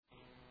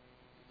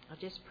I'll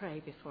just pray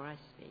before I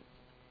speak.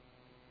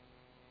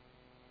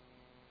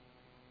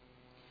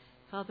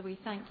 Father, we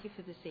thank you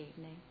for this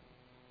evening.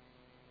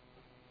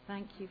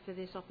 Thank you for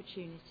this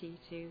opportunity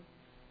to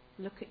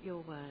look at your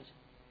word.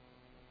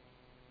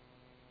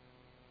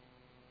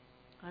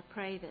 I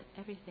pray that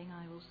everything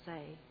I will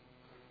say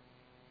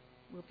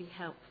will be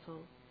helpful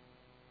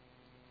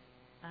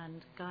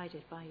and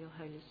guided by your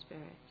Holy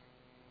Spirit.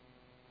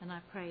 And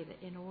I pray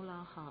that in all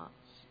our hearts,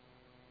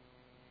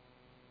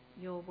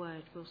 your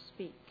word will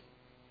speak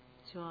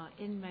to our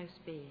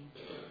inmost being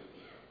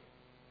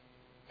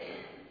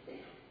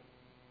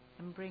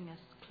and bring us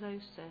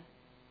closer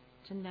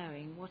to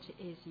knowing what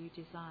it is you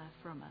desire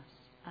from us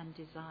and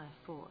desire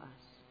for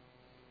us.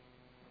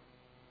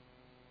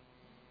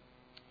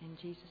 In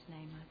Jesus'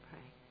 name I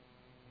pray.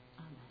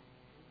 Amen.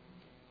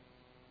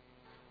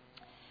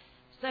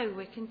 So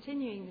we're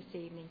continuing this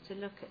evening to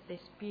look at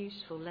this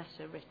beautiful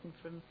letter written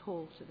from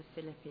Paul to the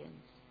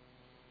Philippians.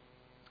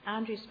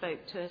 Andrew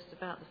spoke to us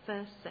about the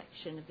first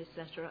section of this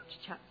letter up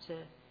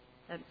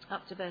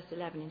to verse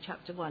 11 in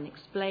chapter 1,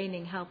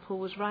 explaining how Paul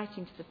was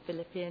writing to the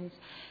Philippians,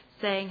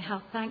 saying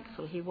how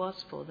thankful he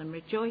was for them,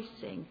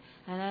 rejoicing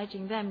and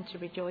urging them to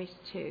rejoice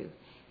too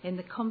in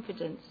the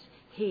confidence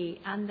he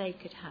and they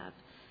could have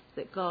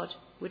that God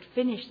would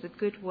finish the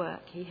good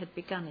work he had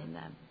begun in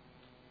them.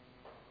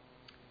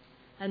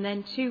 And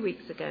then 2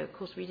 weeks ago, of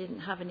course, we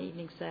didn't have an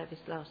evening service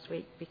last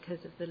week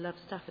because of the Love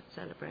Stafford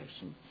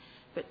celebration.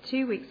 But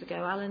 2 weeks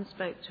ago, Alan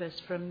spoke to us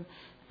from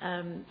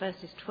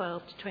verses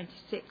 12 to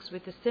 26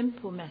 with the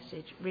simple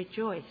message,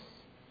 rejoice.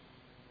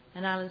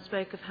 And Alan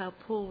spoke of how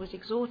Paul was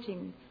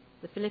exhorting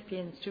the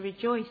Philippians to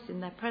rejoice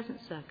in their present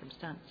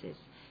circumstances,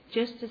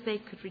 just as they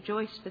could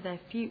rejoice for their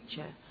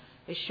future,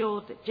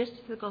 assured that just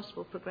as the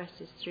gospel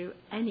progresses through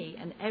any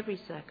and every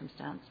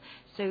circumstance,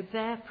 so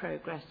their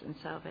progress and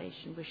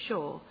salvation was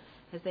sure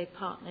as they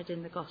partnered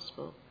in the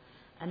gospel.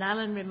 And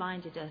Alan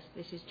reminded us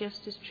this is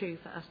just as true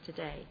for us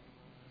today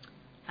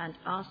and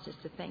asked us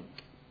to think,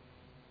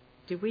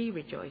 do we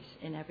rejoice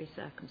in every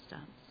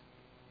circumstance?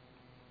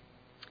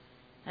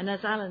 And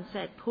as Alan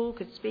said, Paul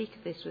could speak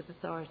of this with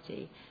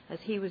authority. As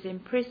he was in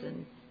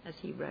prison, as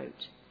he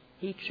wrote,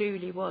 he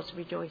truly was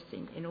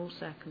rejoicing in all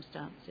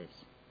circumstances.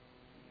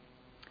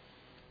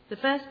 The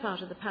first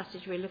part of the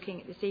passage we're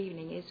looking at this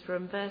evening is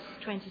from verse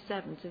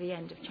 27 to the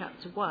end of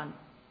chapter 1.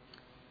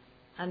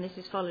 And this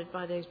is followed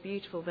by those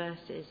beautiful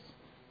verses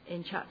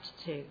in chapter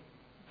 2,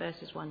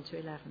 verses 1 to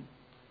 11.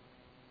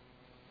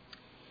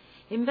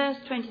 In verse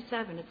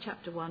 27 of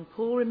chapter 1,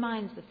 Paul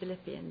reminds the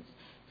Philippians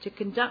to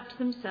conduct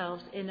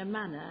themselves in a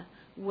manner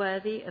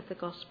worthy of the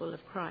gospel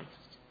of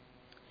Christ.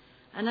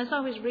 And as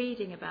I was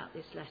reading about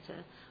this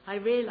letter, I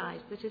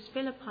realised that as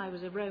Philippi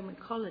was a Roman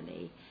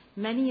colony,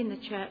 many in the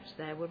church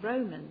there were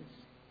Romans.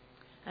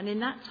 And in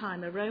that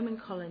time, a Roman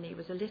colony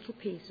was a little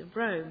piece of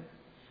Rome,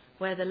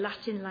 where the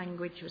Latin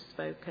language was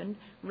spoken,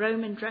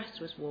 Roman dress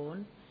was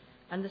worn,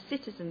 and the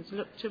citizens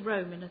looked to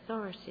Roman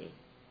authority.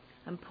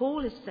 And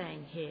Paul is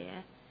saying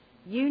here,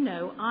 you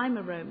know I'm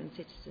a Roman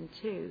citizen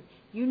too.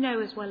 You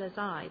know as well as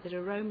I that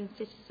a Roman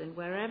citizen,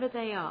 wherever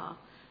they are,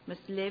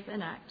 must live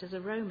and act as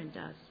a Roman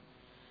does.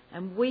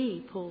 And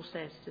we, Paul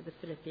says to the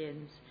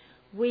Philippians,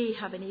 we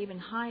have an even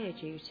higher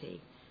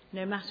duty,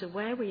 no matter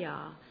where we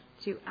are,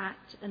 to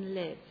act and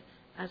live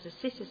as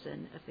a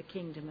citizen of the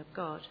kingdom of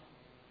God.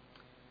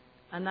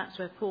 And that's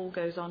where Paul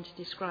goes on to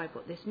describe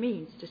what this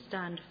means, to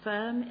stand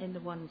firm in the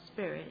one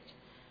Spirit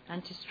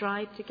and to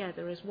strive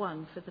together as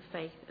one for the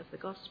faith of the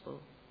gospel.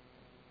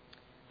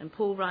 And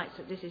Paul writes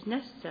that this is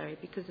necessary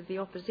because of the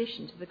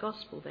opposition to the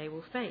gospel they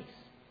will face.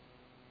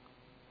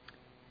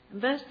 And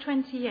verse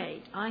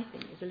 28, I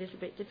think, is a little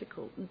bit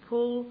difficult. And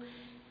Paul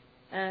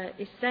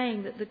is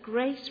saying that the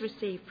grace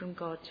received from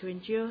God to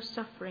endure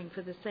suffering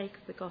for the sake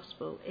of the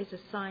gospel is a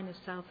sign of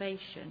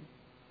salvation.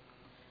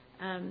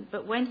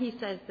 But when he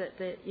says that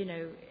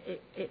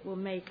it will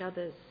make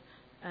others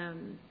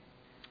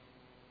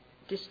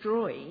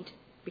destroyed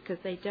because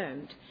they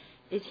don't,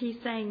 is he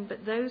saying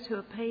that those who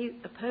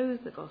oppose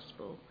the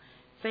gospel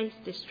face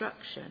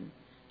destruction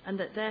and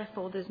that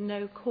therefore there's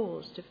no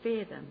cause to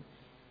fear them.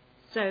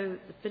 So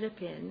the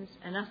Philippians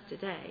and us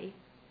today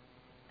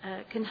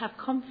can have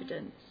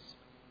confidence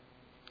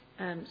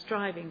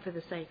striving for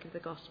the sake of the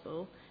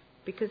gospel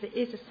because it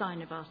is a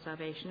sign of our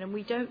salvation, and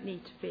we don't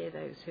need to fear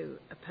those who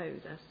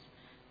oppose us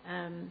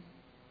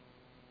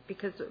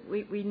because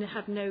we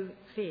have no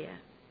fear.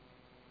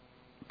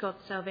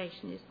 God's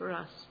salvation is for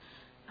us,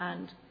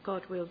 and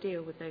God will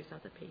deal with those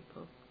other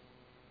people.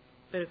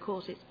 But of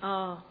course it's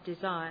our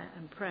desire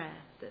and prayer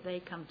that they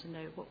come to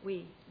know what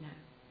we know.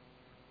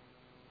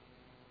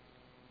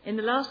 In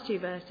the last two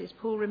verses,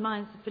 Paul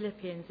reminds the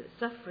Philippians that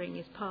suffering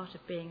is part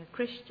of being a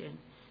Christian,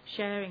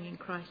 sharing in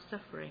Christ's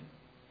suffering.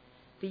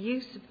 The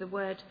use of the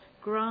word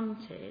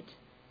granted,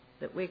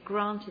 that we're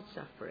granted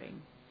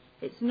suffering,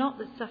 it's not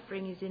that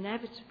suffering is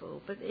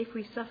inevitable, but if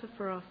we suffer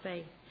for our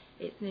faith,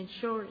 it's an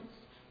assurance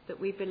that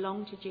we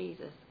belong to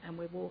Jesus and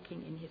we're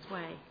walking in his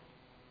way.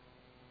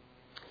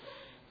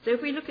 So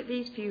if we look at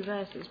these few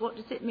verses, what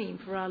does it mean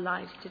for our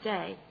lives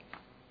today?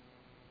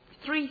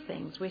 three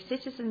things. We're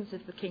citizens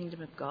of the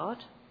kingdom of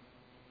God.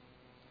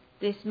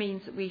 This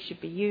means that we should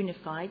be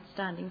unified,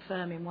 standing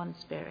firm in one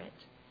spirit,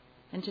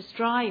 and to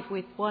strive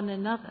with one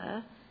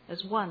another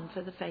as one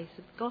for the faith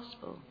of the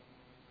gospel.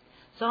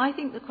 So I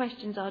think the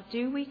questions are,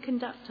 do we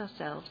conduct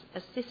ourselves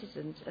as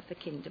citizens of the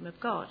kingdom of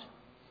God?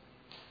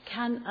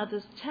 Can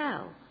others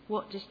tell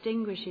what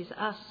distinguishes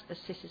us as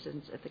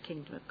citizens of the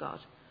kingdom of God?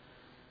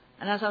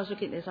 And as I was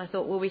looking at this, I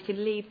thought, well, we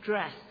can leave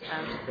dress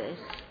out of this,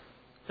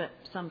 but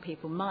some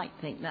people might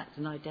think that's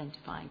an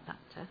identifying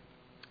factor.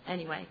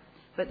 Anyway,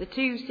 but the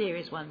two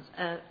serious ones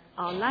are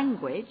our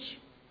language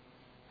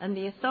and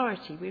the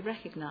authority we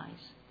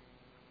recognise.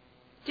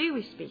 Do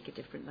we speak a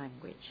different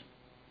language?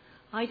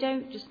 I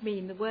don't just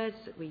mean the words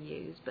that we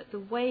use, but the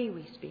way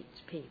we speak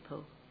to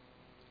people.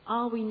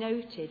 Are we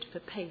noted for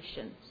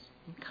patience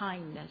and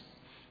kindness,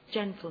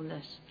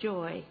 gentleness,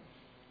 joy?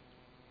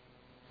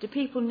 Do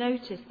people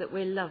notice that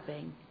we're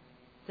loving,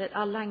 that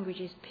our language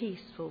is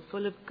peaceful,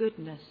 full of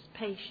goodness,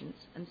 patience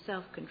and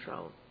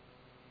self-control?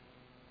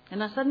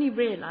 And I suddenly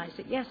realised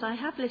that, yes, I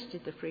have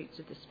listed the fruits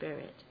of the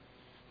Spirit,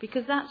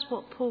 because that's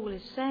what Paul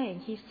is saying.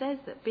 He says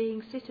that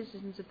being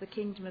citizens of the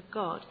kingdom of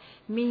God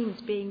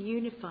means being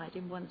unified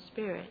in one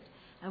spirit,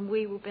 and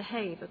we will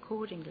behave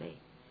accordingly.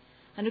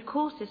 And of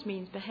course this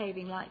means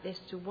behaving like this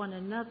to one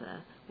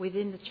another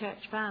within the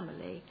church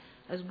family,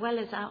 as well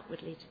as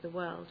outwardly to the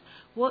world.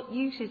 What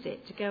use is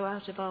it to go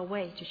out of our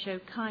way to show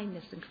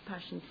kindness and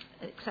compassion,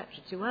 etc.,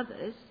 to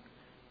others,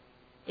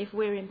 if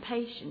we're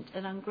impatient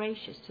and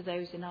ungracious to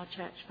those in our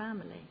church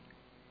family?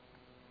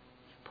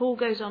 Paul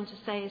goes on to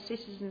say, as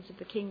citizens of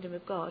the kingdom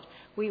of God,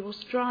 we will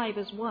strive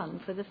as one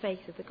for the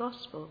faith of the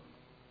gospel.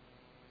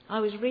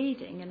 I was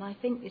reading, and I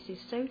think this is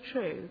so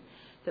true,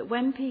 that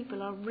when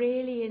people are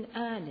really in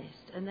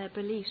earnest and their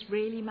beliefs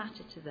really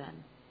matter to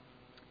them,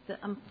 that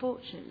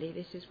unfortunately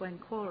this is when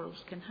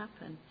quarrels can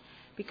happen.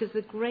 Because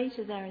the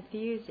greater their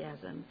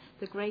enthusiasm,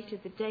 the greater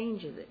the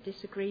danger that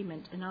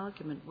disagreement and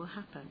argument will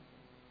happen.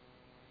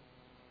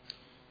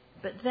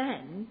 But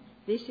then,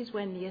 this is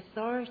when the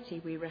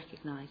authority we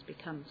recognise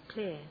becomes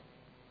clear.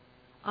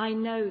 I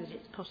know that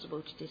it's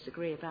possible to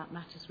disagree about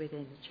matters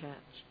within the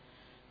church,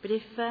 but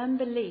if firm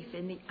belief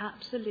in the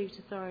absolute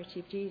authority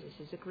of Jesus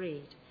is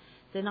agreed,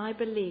 then I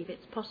believe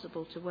it's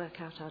possible to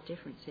work out our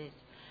differences,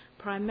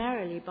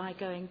 primarily by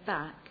going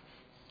back,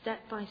 step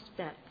by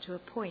step, to a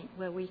point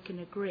where we can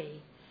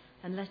agree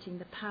and letting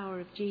the power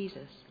of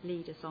Jesus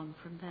lead us on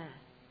from there.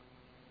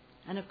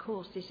 And of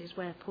course, this is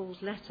where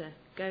Paul's letter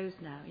goes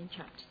now in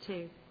chapter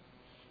 2.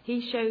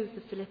 He shows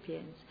the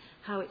Philippians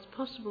how it's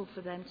possible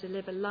for them to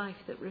live a life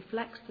that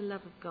reflects the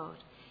love of God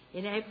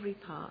in every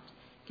part,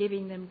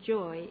 giving them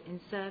joy in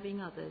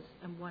serving others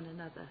and one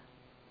another.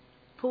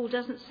 Paul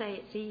doesn't say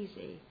it's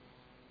easy,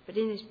 but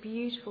in this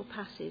beautiful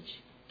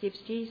passage gives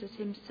Jesus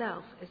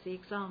himself as the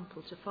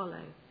example to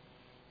follow,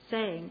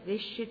 saying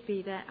this should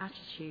be their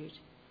attitude,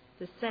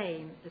 the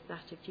same as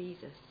that of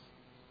Jesus.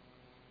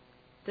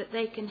 That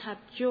they can have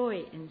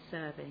joy in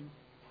serving,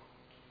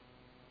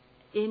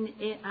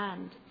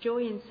 and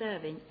joy in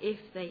serving if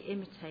they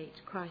imitate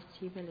Christ's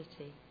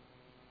humility.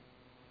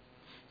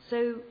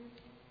 So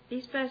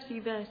these first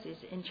few verses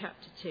in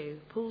chapter 2,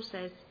 Paul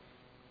says,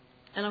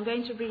 and I'm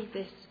going to read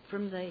this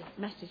from the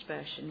Message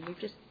version. We've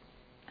just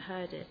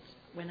heard it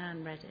when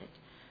Anne read it,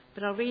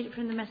 but I'll read it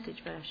from the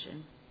Message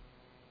version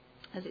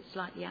as it's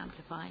slightly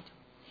amplified.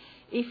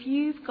 If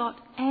you've got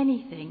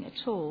anything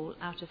at all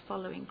out of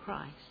following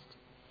Christ,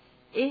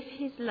 if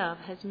his love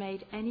has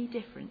made any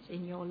difference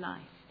in your life,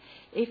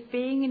 if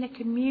being in a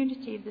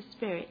community of the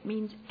Spirit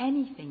means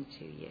anything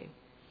to you,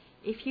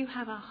 if you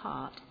have a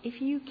heart,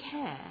 if you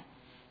care,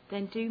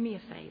 then do me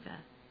a favour.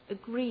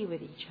 Agree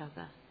with each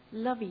other.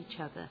 Love each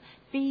other.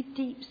 Be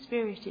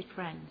deep-spirited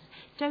friends.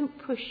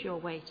 Don't push your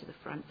way to the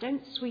front.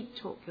 Don't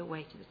sweet-talk your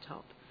way to the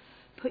top.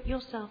 Put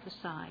yourself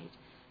aside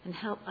and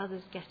help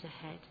others get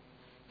ahead.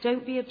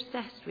 Don't be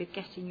obsessed with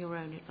getting your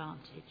own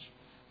advantage.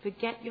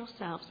 Forget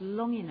yourselves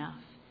long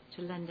enough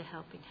to lend a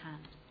helping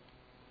hand.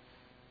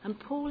 And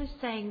Paul is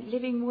saying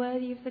living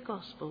worthy of the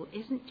gospel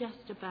isn't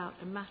just about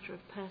a matter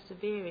of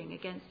persevering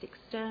against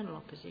external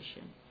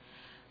opposition,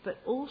 but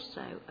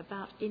also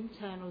about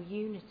internal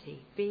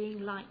unity,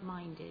 being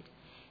like-minded,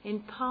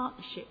 in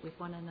partnership with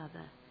one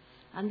another.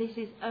 And this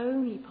is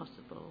only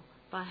possible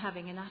by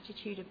having an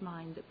attitude of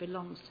mind that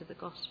belongs to the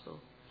gospel.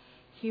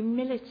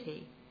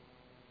 Humility.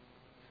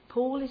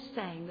 Paul is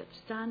saying that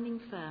standing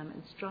firm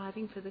and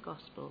striving for the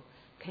gospel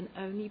can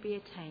only be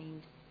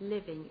attained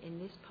living in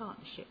this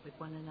partnership with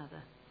one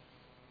another.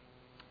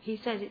 He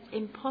says it's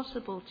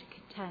impossible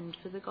to contend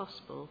for the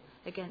gospel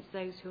against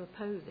those who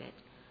oppose it,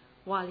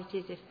 while it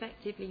is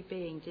effectively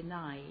being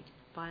denied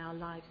by our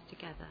lives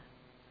together.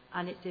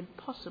 And it's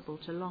impossible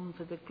to long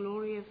for the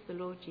glory of the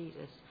Lord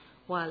Jesus,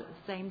 while at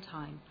the same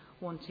time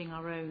wanting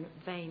our own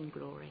vain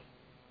glory.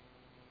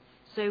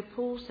 So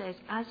Paul says,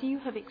 as you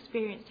have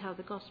experienced how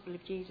the gospel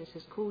of Jesus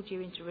has called you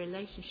into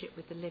relationship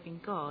with the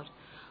living God,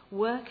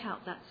 work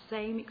out that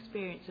same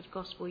experience of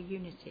gospel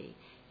unity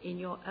in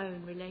your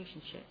own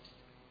relationships.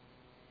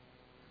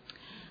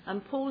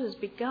 And Paul has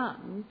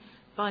begun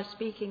by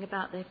speaking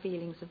about their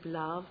feelings of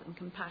love and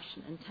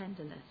compassion and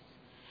tenderness.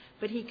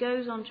 But he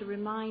goes on to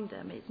remind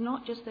them it's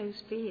not just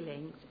those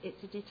feelings,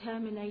 it's a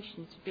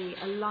determination to be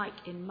alike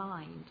in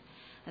mind,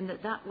 and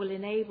that will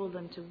enable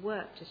them to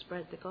work to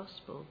spread the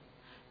gospel,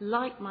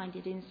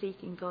 like-minded in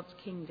seeking God's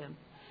kingdom,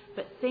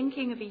 but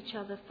thinking of each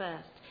other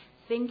first,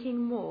 thinking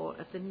more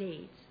of the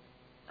needs,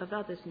 of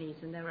others'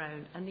 needs than their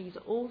own. And these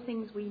are all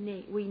things we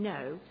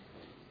know,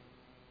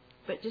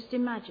 but just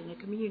imagine a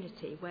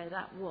community where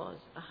that was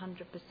 100%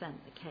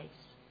 the case.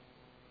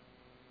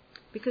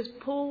 Because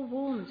Paul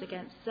warns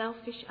against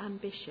selfish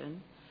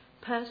ambition,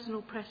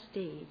 personal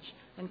prestige,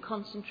 and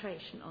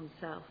concentration on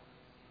self.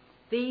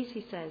 These,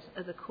 he says,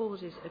 are the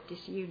causes of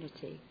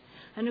disunity.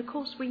 And of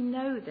course we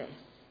know this,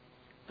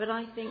 but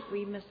I think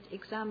we must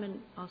examine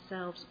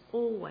ourselves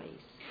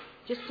always,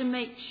 just to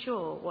make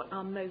sure what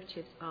our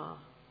motives are.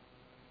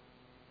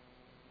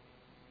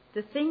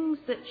 The things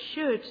that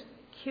should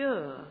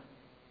cure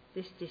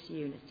this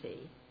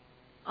disunity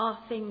are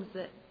things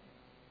that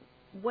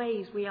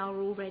ways we are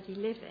already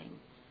living,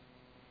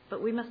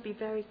 but we must be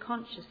very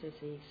conscious of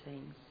these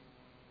things.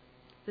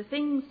 The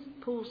things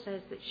Paul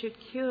says that should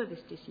cure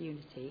this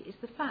disunity is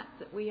the fact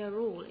that we are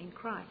all in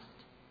Christ.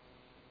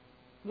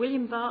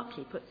 William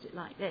Barclay puts it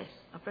like this.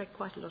 I've read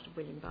quite a lot of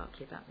William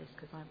Barclay about this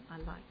because I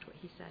liked what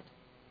he said.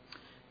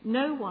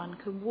 No one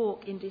can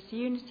walk in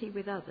disunity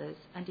with others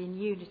and in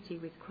unity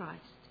with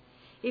Christ.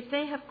 If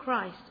they have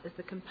Christ as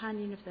the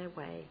companion of their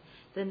way,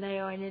 then they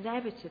are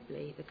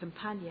inevitably the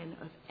companion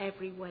of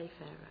every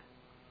wayfarer.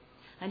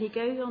 And he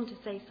goes on to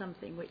say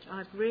something which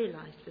I've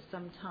realised for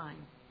some time.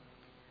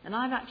 And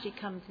I've actually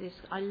come to this,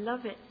 I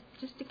love it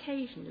just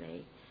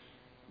occasionally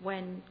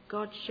when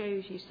God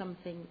shows you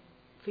something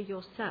for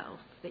yourself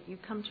that you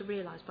come to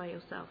realise by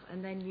yourself,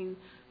 and then you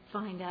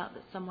find out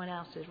that someone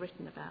else has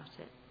written about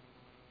it.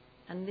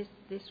 And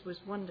this was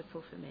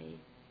wonderful for me.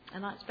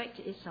 And I expect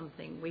it is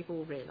something we've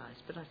all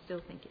realised, but I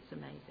still think it's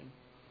amazing.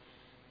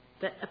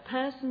 That a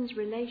person's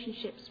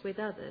relationships with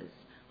others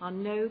are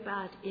no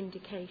bad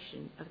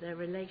indication of their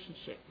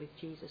relationship with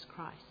Jesus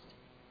Christ.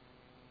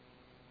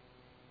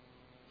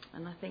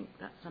 And I think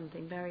that's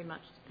something very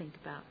much to think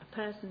about. A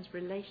person's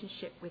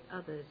relationship with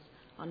others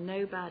are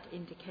no bad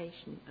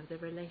indication of their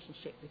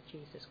relationship with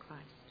Jesus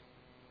Christ.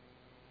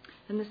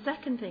 And the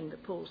second thing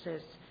that Paul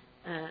says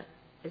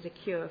as a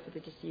cure for the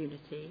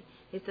disunity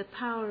is the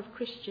power of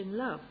Christian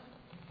love.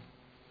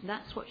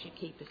 That's what should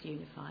keep us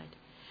unified.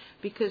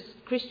 Because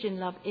Christian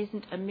love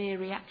isn't a mere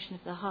reaction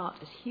of the heart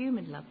as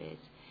human love is.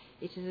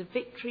 It is a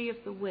victory of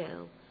the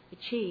will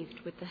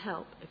achieved with the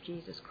help of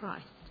Jesus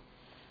Christ.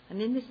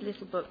 And in this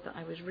little book that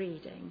I was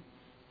reading,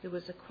 there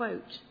was a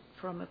quote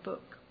from a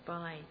book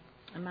by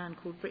a man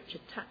called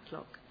Richard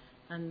Tatlock,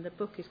 and the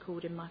book is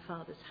called In My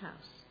Father's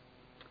House.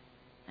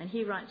 And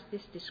he writes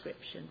this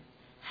description: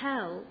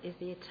 hell is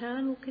the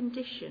eternal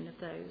condition of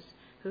those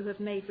who have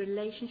made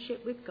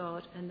relationship with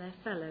God and their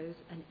fellows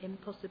an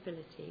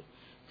impossibility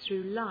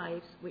through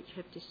lives which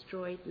have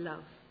destroyed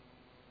love.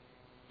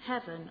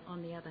 Heaven,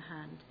 on the other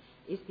hand,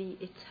 is the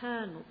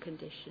eternal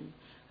condition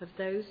of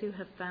those who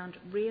have found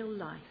real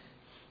life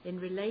in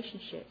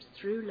relationships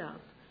through love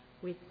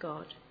with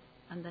God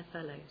and their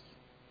fellows.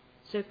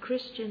 So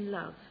Christian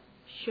love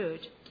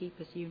should keep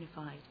us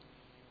unified.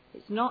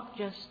 It's not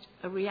just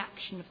a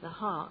reaction of the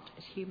heart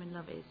as human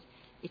love is.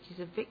 It is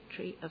a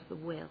victory of the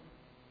will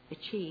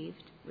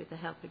achieved with the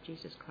help of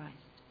Jesus Christ.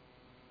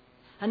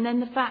 And then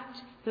the fact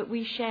that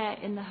we share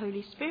in the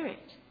Holy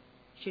Spirit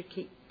should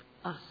keep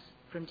us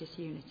from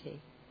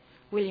disunity.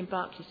 William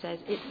Barclay says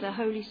it's the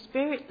Holy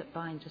Spirit that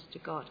binds us to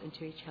God and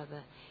to each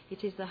other.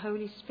 It is the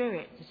Holy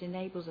Spirit that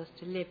enables us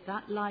to live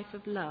that life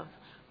of love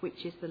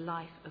which is the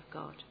life of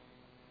God.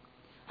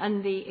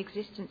 And the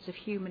existence of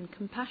human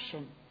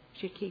compassion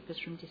should keep us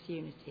from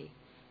disunity.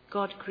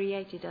 God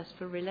created us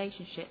for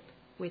relationship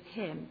with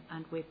him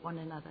and with one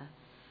another.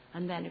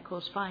 And then, of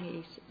course,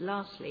 finally,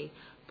 lastly,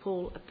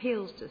 Paul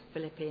appeals to the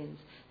Philippians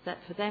that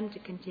for them to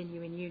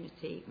continue in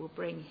unity will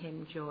bring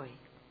him joy.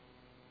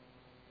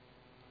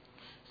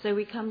 So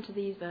we come to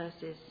these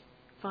verses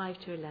 5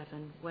 to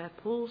 11, where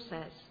Paul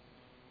says,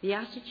 the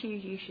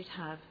attitude you should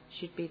have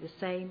should be the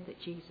same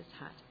that Jesus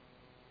had.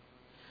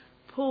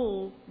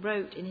 Paul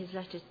wrote in his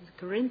letter to the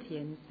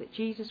Corinthians that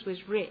Jesus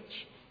was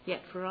rich,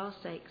 yet for our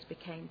sakes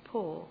became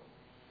poor.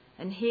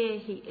 And here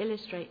he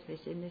illustrates this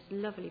in this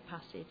lovely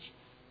passage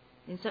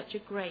in such a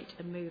great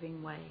and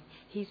moving way.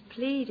 He's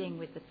pleading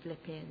with the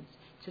Philippians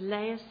to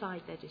lay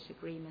aside their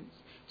disagreements,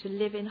 to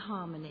live in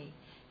harmony,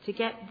 to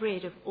get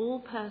rid of all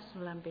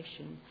personal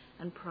ambition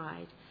and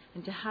pride,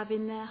 and to have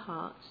in their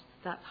hearts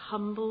that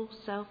humble,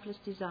 selfless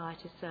desire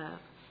to serve,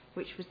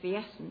 which was the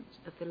essence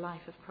of the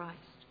life of Christ.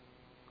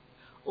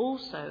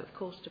 Also, of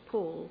course, to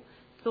Paul,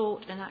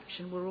 thought and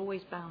action were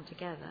always bound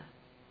together.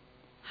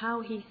 How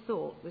he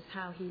thought was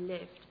how he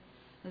lived.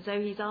 And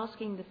so he's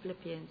asking the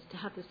Philippians to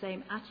have the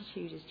same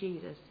attitude as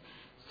Jesus,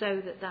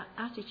 so that that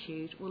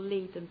attitude will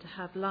lead them to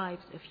have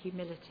lives of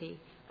humility,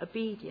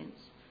 obedience,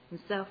 and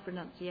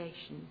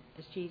self-renunciation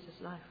as Jesus'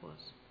 life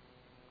was.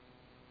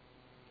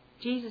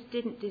 Jesus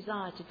didn't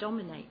desire to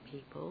dominate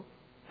people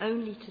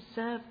only to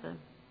serve them.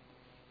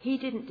 He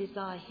didn't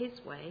desire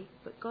his way,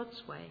 but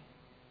God's way.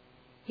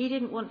 He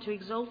didn't want to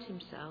exalt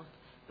himself,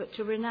 but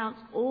to renounce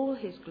all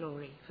his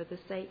glory for the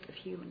sake of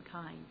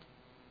humankind.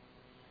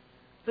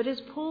 But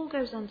as Paul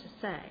goes on to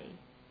say,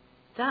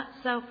 that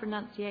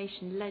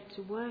self-renunciation led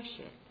to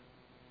worship.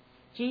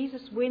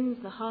 Jesus wins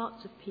the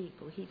hearts of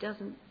people. He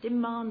doesn't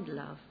demand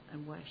love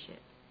and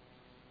worship.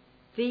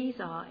 These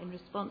are in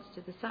response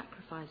to the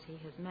sacrifice he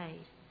has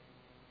made.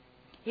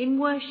 In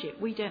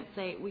worship, we don't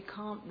say we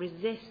can't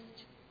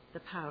resist the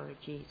power of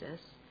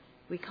Jesus.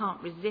 We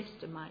can't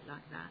resist a might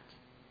like that.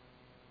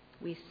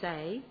 We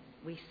say,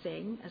 we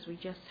sing as we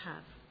just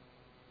have.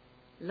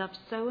 Love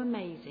so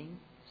amazing,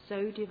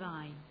 so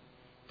divine,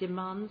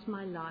 demands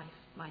my life,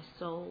 my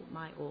soul,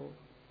 my all.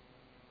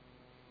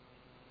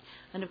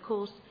 And of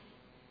course,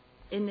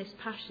 in this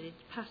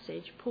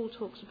passage, Paul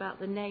talks about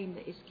the name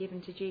that is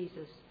given to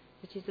Jesus,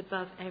 that is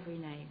above every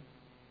name.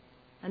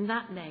 And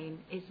that name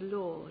is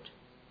Lord,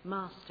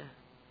 Master.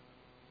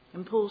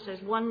 And Paul says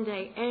one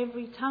day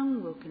every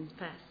tongue will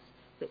confess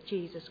that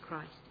Jesus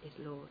Christ is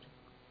Lord.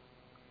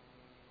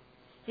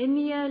 In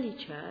the early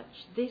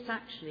church, this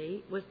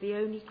actually was the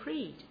only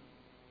creed.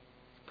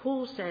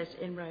 Paul says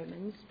in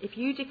Romans, if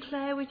you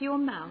declare with your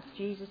mouth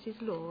Jesus is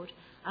Lord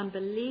and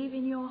believe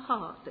in your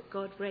heart that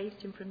God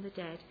raised him from the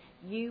dead,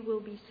 you will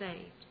be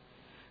saved.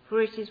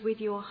 For it is with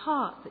your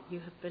heart that you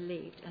have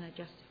believed and are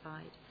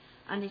justified,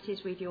 and it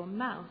is with your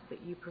mouth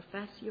that you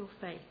profess your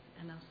faith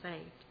and are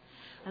saved.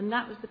 And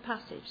that was the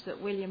passage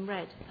that William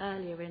read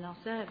earlier in our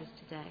service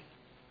today.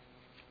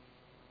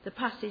 The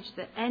passage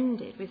that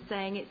ended with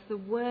saying it's the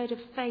word of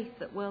faith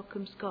that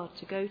welcomes God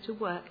to go to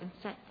work and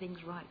set things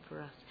right for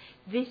us.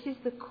 This is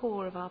the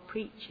core of our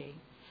preaching.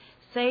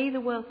 Say the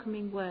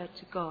welcoming word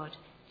to God.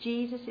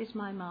 Jesus is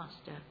my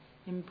master,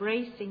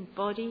 embracing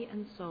body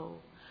and soul.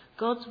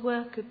 God's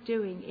work of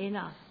doing in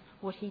us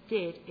what he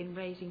did in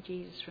raising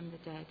Jesus from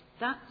the dead.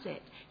 That's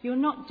it. You're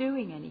not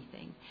doing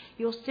anything.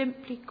 You're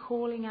simply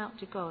calling out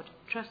to God,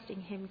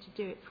 trusting him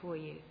to do it for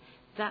you.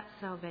 That's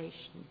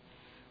salvation.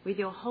 With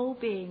your whole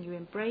being, you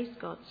embrace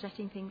God,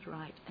 setting things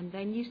right, and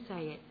then you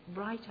say it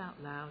right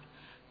out loud.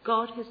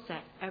 God has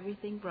set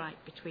everything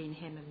right between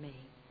him and me.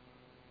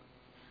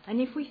 And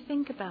if we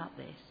think about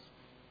this,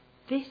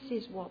 this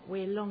is what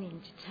we're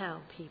longing to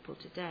tell people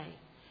today.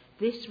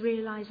 This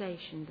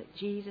realization that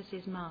Jesus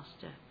is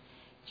Master.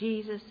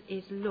 Jesus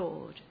is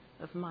Lord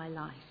of my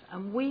life.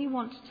 And we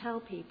want to tell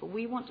people,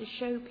 we want to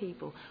show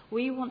people,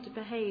 we want to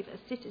behave as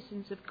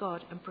citizens of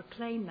God and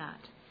proclaim that,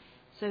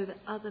 so that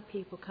other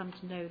people come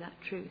to know that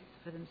truth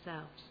for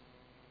themselves.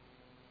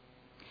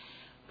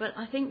 But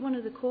I think one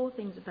of the core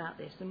things about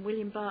this, and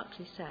William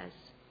Barclay says,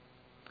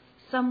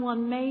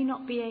 someone may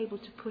not be able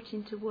to put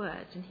into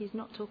words, and he's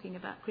not talking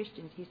about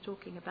Christians, he's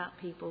talking about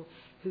people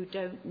who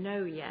don't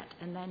know yet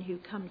and then who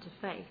come to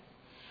faith.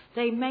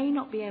 They may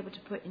not be able to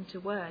put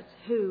into words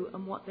who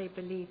and what they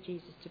believe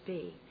Jesus to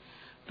be,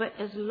 but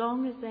as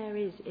long as there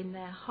is in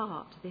their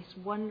heart this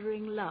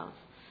wondering love,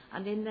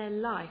 and in their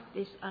life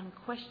this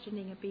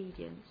unquestioning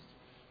obedience,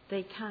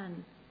 they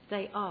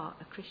are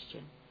a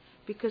Christian.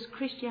 Because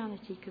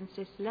Christianity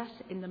consists less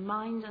in the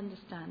mind's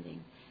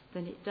understanding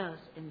than it does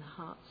in the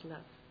heart's love.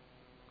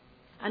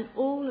 And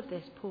all of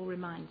this, Paul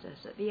reminds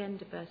us at the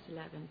end of verse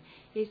 11,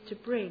 is to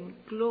bring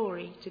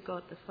glory to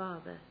God the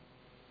Father.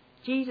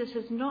 Jesus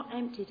has not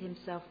emptied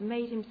himself,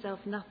 made himself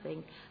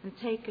nothing, and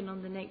taken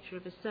on the nature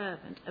of a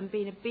servant, and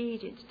been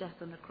obedient to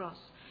death on the cross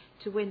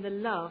to win the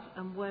love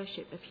and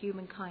worship of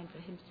humankind for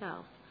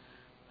himself,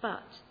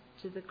 but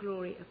to the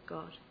glory of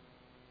God.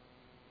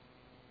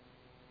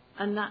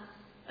 And that's,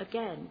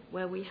 again,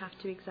 where we have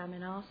to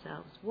examine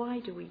ourselves.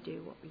 Why do we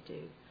do what we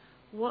do?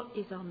 What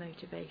is our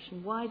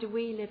motivation? Why do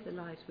we live the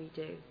lives we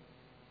do?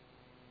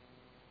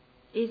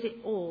 Is it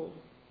all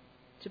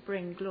to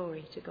bring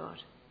glory to God?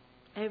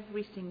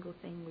 Every single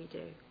thing we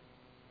do.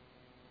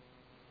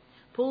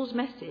 Paul's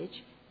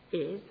message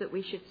is that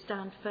we should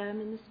stand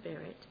firm in the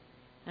Spirit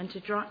and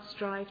to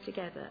strive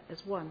together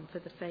as one for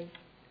the faith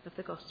of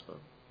the gospel,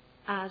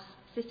 as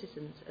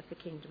citizens of the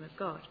kingdom of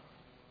God.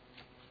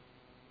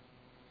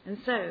 And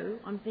so,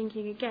 I'm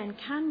thinking again,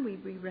 can we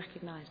be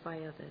recognised by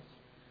others?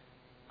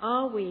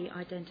 Are we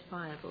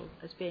identifiable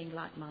as being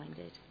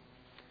like-minded?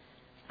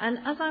 And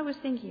as I was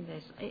thinking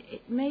this,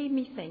 it made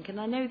me think, and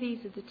I know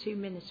these are the two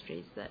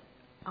ministries that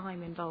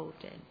I'm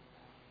involved in,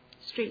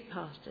 street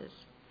pastors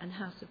and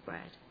House of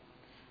Bread.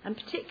 And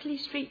particularly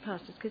street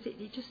pastors, because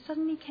it just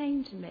suddenly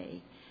came to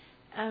me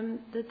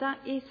that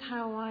is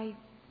how I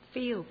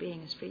feel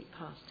being a street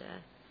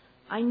pastor.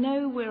 I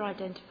know we're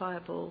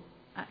identifiable,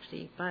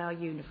 actually, by our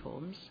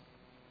uniforms.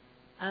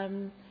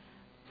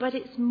 But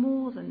it's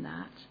more than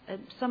that.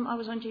 I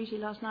was on duty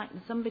last night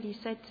and somebody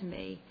said to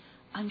me,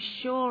 I'm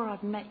sure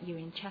I've met you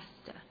in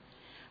Chester.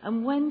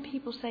 And when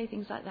people say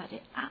things like that,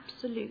 it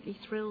absolutely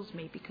thrills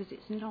me because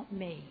it's not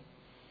me.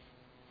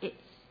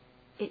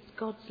 It's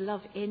God's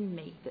love in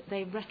me that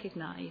they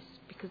recognise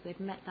because they've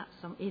met that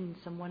in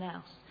someone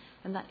else.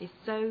 And that is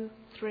so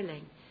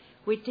thrilling.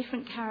 We're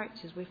different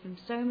characters. We're from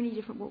so many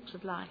different walks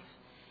of life.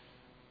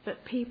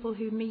 but people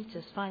who meet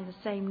us find the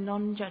same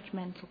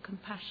non-judgmental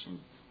compassion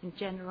and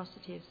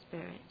generosity of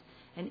spirit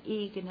and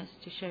eagerness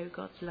to show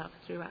God's love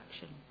through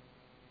action.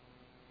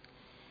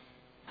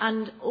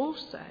 And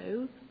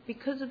also,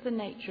 because of the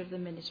nature of the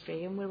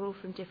ministry, and we're all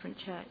from different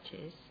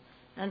churches,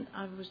 and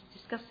I was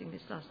discussing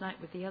this last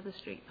night with the other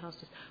street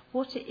pastors,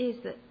 what it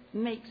is that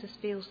makes us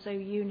feel so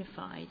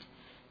unified.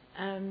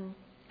 And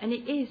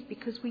it is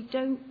because we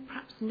don't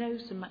perhaps know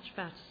so much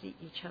about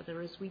each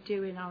other as we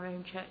do in our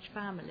own church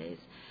families.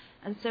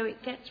 And so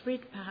it gets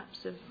rid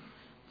perhaps of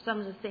some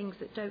of the things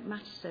that don't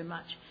matter so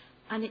much.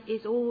 And it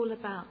is all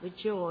about the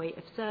joy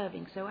of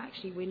serving. So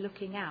actually we're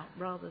looking out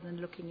rather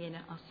than looking in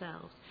at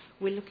ourselves.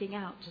 We're looking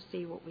out to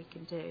see what we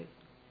can do.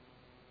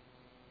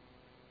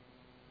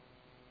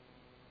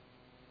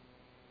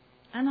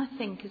 And I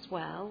think as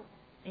well,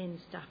 in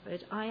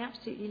Stafford, I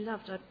absolutely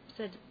loved, I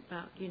said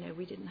about,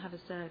 we didn't have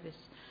a service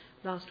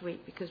last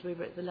week because we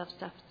were at the Love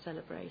Stafford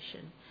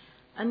celebration.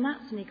 And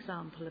that's an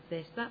example of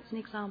this. That's an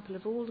example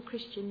of all the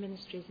Christian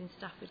ministries in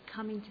Stafford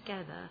coming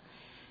together.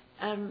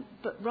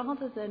 But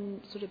rather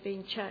than sort of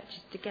being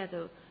churches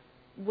together,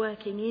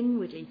 working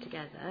inwardly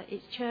together,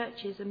 it's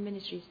churches and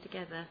ministries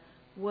together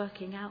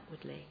working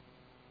outwardly.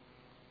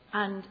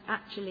 And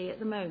actually at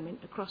the moment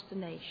across the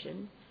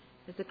nation,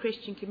 as the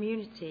Christian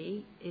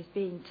community is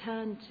being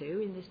turned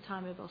to in this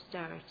time of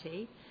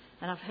austerity,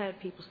 and I've heard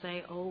people say,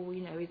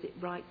 is it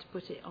right to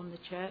put it on the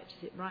church?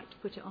 Is it right to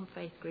put it on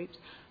faith groups?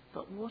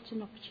 But what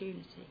an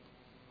opportunity.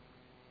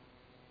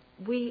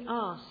 We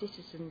are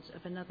citizens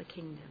of another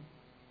kingdom,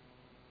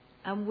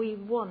 and we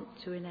want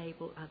to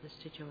enable others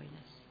to join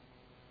us.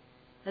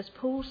 As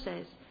Paul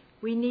says,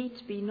 we need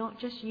to be not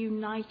just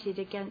united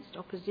against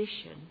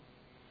opposition,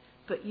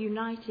 but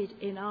united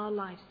in our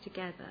lives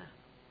together.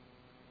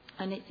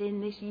 And it's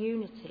in this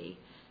unity,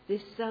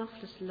 this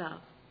selfless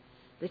love,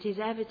 that is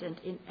evident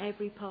in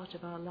every part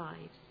of our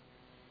lives,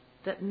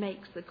 that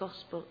makes the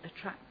gospel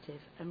attractive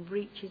and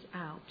reaches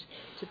out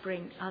to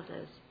bring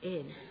others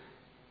in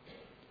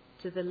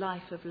to the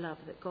life of love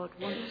that God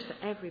wants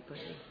for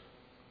everybody.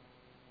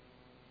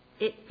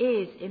 It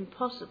is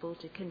impossible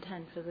to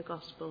contend for the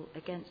gospel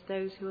against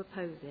those who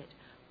oppose it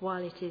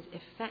while it is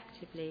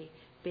effectively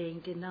being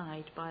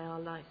denied by our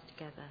lives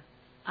together.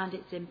 And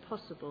it's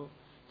impossible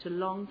to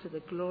long for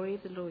the glory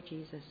of the Lord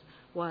Jesus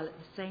while at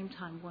the same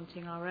time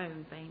wanting our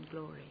own vain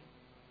glory.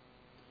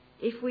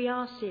 If we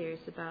are serious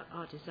about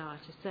our desire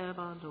to serve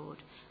our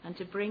Lord and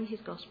to bring his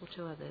gospel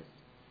to others,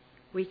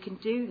 we can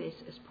do this,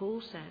 as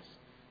Paul says,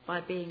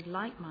 by being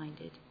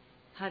like-minded,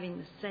 having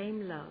the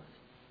same love,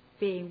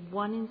 being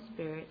one in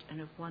spirit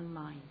and of one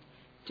mind,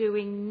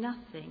 doing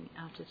nothing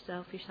out of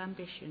selfish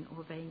ambition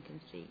or vain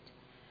conceit,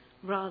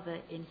 rather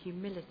in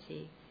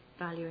humility,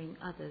 valuing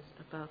others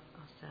above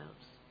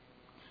ourselves.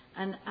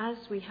 And as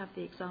we have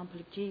the example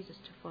of Jesus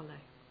to follow,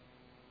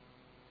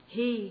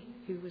 he,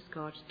 who was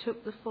God,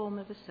 took the form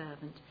of a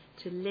servant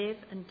to live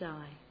and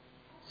die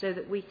so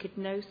that we could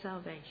know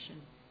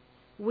salvation.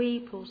 We,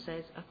 Paul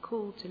says, are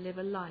called to live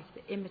a life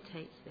that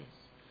imitates this,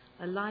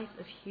 a life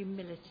of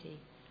humility,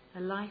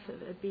 a life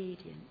of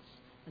obedience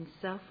and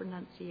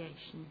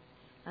self-renunciation,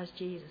 as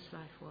Jesus'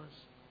 life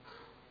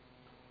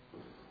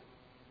was.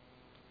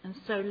 And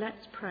so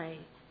let's pray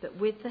that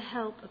with the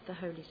help of the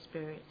Holy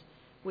Spirit,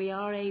 we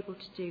are able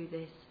to do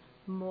this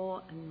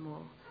more and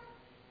more,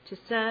 to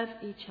serve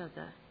each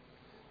other,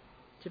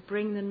 to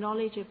bring the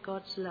knowledge of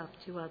God's love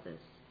to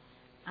others,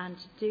 and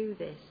to do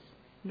this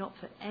not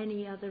for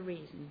any other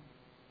reason,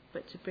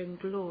 but to bring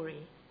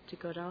glory to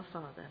God our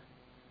Father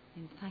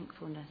in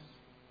thankfulness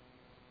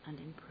and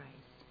in praise.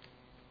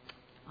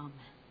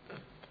 Amen.